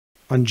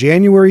On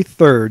January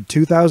 3,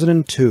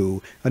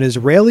 2002, an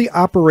Israeli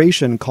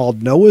operation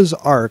called Noah's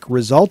Ark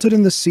resulted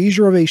in the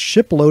seizure of a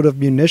shipload of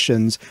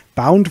munitions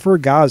bound for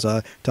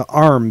Gaza to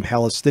arm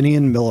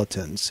Palestinian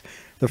militants.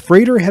 The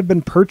freighter had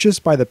been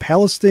purchased by the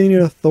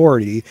Palestinian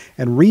Authority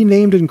and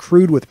renamed and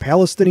crewed with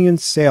Palestinian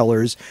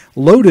sailors,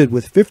 loaded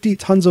with 50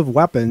 tons of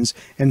weapons,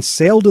 and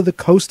sailed to the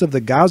coast of the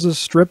Gaza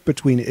Strip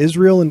between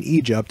Israel and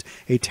Egypt,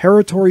 a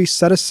territory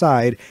set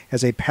aside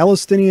as a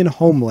Palestinian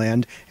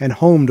homeland and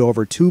home to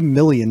over 2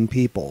 million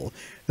people.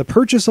 The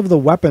purchase of the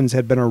weapons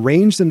had been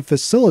arranged and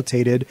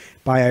facilitated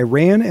by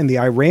Iran and the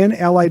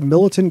Iran-allied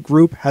militant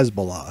group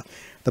Hezbollah.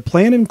 The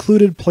plan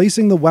included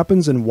placing the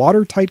weapons in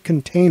watertight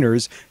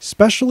containers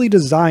specially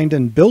designed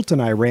and built in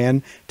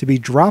Iran to be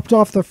dropped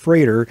off the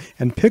freighter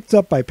and picked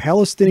up by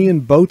Palestinian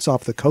boats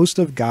off the coast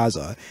of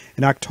Gaza.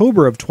 In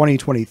October of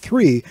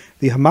 2023,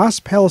 the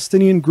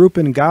Hamas-Palestinian group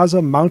in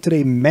Gaza mounted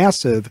a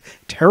massive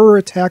terror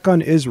attack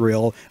on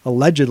Israel,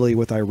 allegedly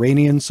with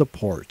Iranian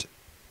support.